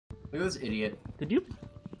Look at this idiot. Did you?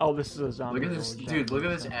 Oh, this is a zombie. Look at this, dude. Look at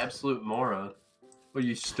this absolute moron. Are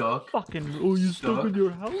you stuck? Fucking. Oh, you stuck in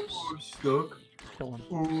your house? Oh, stuck. Kill him.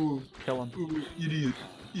 Oh, Kill him. oh, idiot.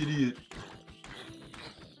 Idiot.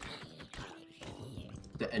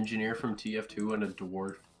 The engineer from TF2 and a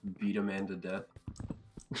dwarf beat a man to death.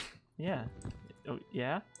 Yeah. Oh,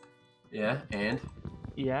 yeah? Yeah, and?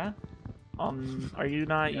 Yeah? Are you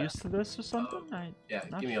not used to this or something? Yeah,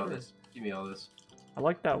 give me all this. Give me all this. I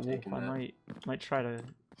like that wolf. Taking I that. might try to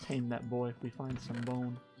tame that boy if we find some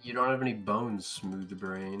bone. You don't have any bones, smooth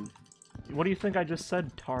brain. What do you think I just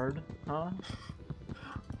said, tard? Huh?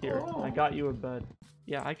 Here, I got you a bed.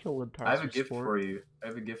 Yeah, I kill libtards. I have a gift for you. I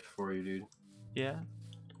have a gift for you, dude. Yeah?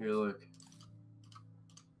 Here, look.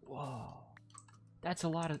 Whoa. That's a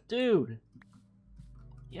lot of... Dude!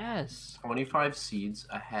 Yes! 25 seeds,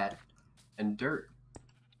 a hat, and dirt.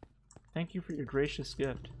 Thank you for your gracious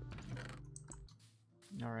gift.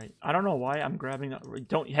 Alright. I don't know why I'm grabbing...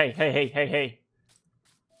 Don't... Hey!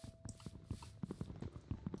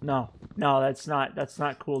 No. No, that's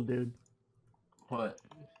not cool, dude. What?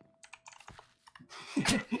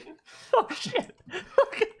 Oh, shit!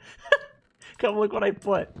 Come look what I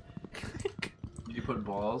put. Did you put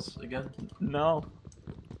balls again? No.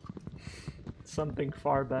 Something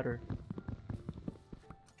far better.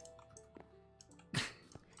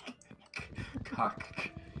 Cock.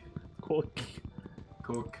 Cook.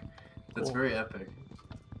 Cook. That's Cool. very epic.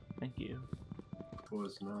 Thank you. It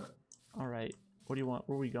was not. Alright. What do you want?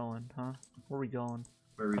 Where are we going, huh? Where are we going?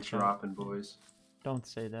 Where we dropping, boys? Don't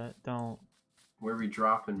say that. Don't. Where we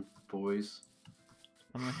dropping, boys?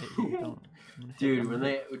 I'm gonna hit you. Don't. I'm gonna hit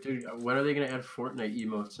Dude, you. when are they gonna add Fortnite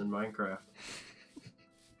emotes in Minecraft?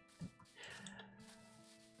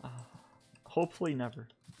 Hopefully never.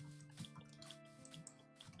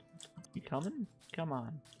 You coming? Come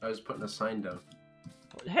on. I was putting a sign down.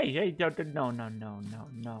 Hey,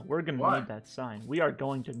 no. We're gonna What? need that sign. We are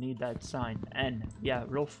going to need that sign. N. Yeah,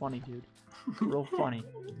 real funny, dude. Real funny.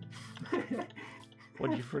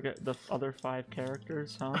 What'd you forget? The other 5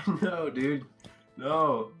 characters, huh? No, dude.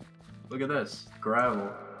 No. Look at this.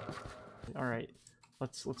 Gravel. Alright.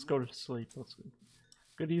 Let's go to sleep.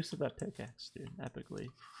 Good use of that pickaxe, dude. Epically.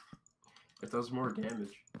 It does more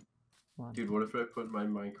damage. Come on. Dude, what if I put my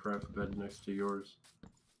Minecraft bed next to yours?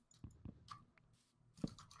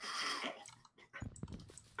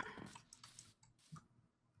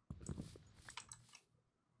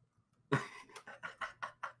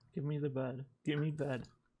 Give me the bed. Give me bed.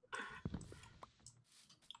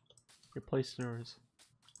 Your place yours.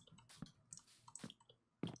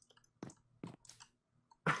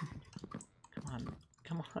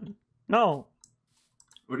 Come on. No!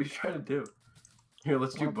 What are you trying to do? Here,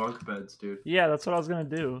 let's do bunk beds, dude. Yeah, that's what I was gonna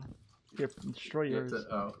do. Here, destroy You have yours.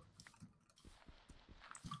 to, oh.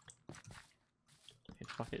 Okay,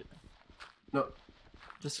 fuck it. No.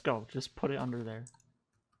 Just go. Just put it under there.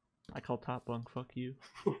 I call top bunk. Fuck you.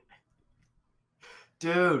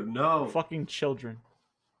 Dude, no. Fucking children.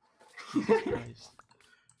 Jesus Christ.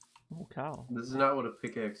 Oh, cow. This is not what a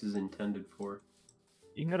pickaxe is intended for.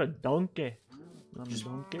 You can get a donkey. You want a Just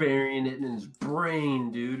donkey? burying it in his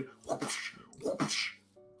brain, dude. Whoosh, whoosh,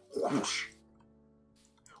 whoosh,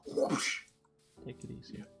 whoosh. Take it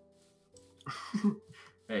easy.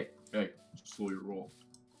 Hey, slow your roll.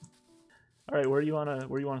 All right, where do you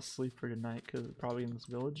wanna sleep for tonight? Cause probably in this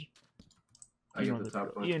village. I You get know the top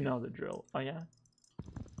drill. one. You know the drill. Oh yeah.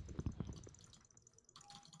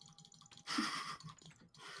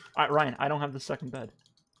 All right, Ryan. I don't have the second bed.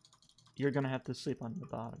 You're gonna have to sleep on the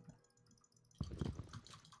bottom.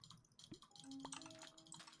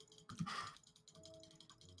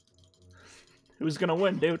 Who's gonna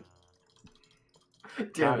win, dude?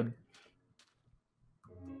 Got Damn it. him.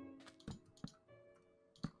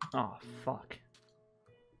 Oh fuck.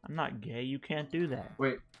 I'm not gay. You can't do that.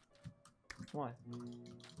 Wait, What?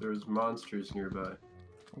 there's monsters nearby.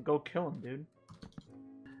 Go kill him, dude.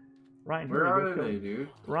 Ryan, Where hurry, are go kill they, him. dude?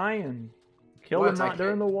 Ryan, kill What? them. I They're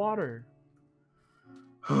in can't- the water.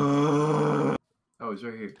 Oh, he's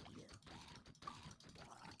right here.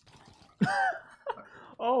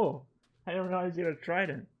 Oh, I didn't realize you had a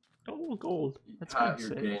trident. Oh, gold. That's Ah, pretty you're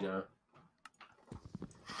sick. gay now.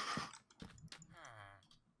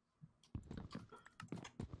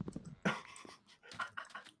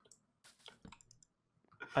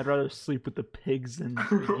 I'd rather sleep with the pigs than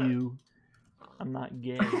you. I'm not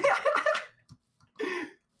gay.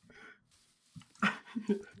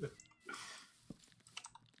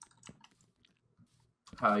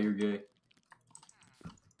 Ah, you're gay.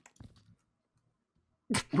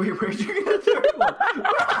 Wait, where'd you get the third one?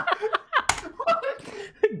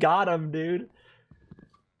 Got him, dude.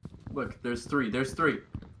 Look, there's 3. There's 3.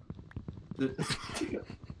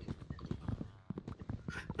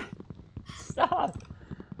 Stop!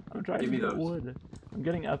 I'm trying Give to me get those. wood. I'm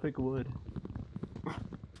getting epic wood.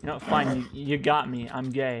 You know, fine, you got me. I'm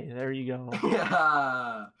gay. There you go.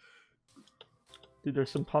 Yeah. Dude, there's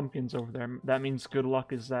some pumpkins over there. That means good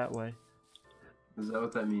luck is that way. Is that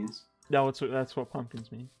what that means? No, that's what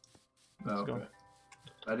pumpkins mean. Let's Okay. go.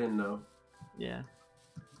 I didn't know. Yeah.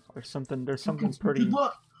 There's something pretty... Good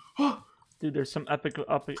luck! Dude, there's some epic.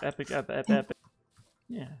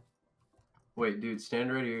 Yeah. Wait, dude,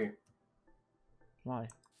 stand right here. Why?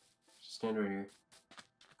 Just stand right here.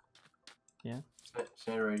 Yeah?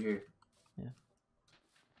 Stand right here. Yeah.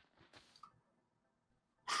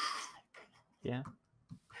 Yeah.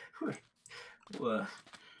 What?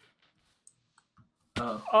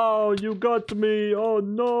 Oh. Oh, you got me! Oh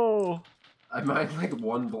no! I might like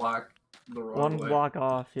one block the wrong One way. block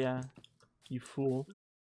off, yeah. You fool.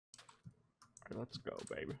 Alright, let's go,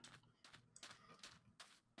 baby.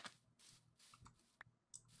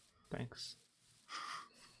 Thanks.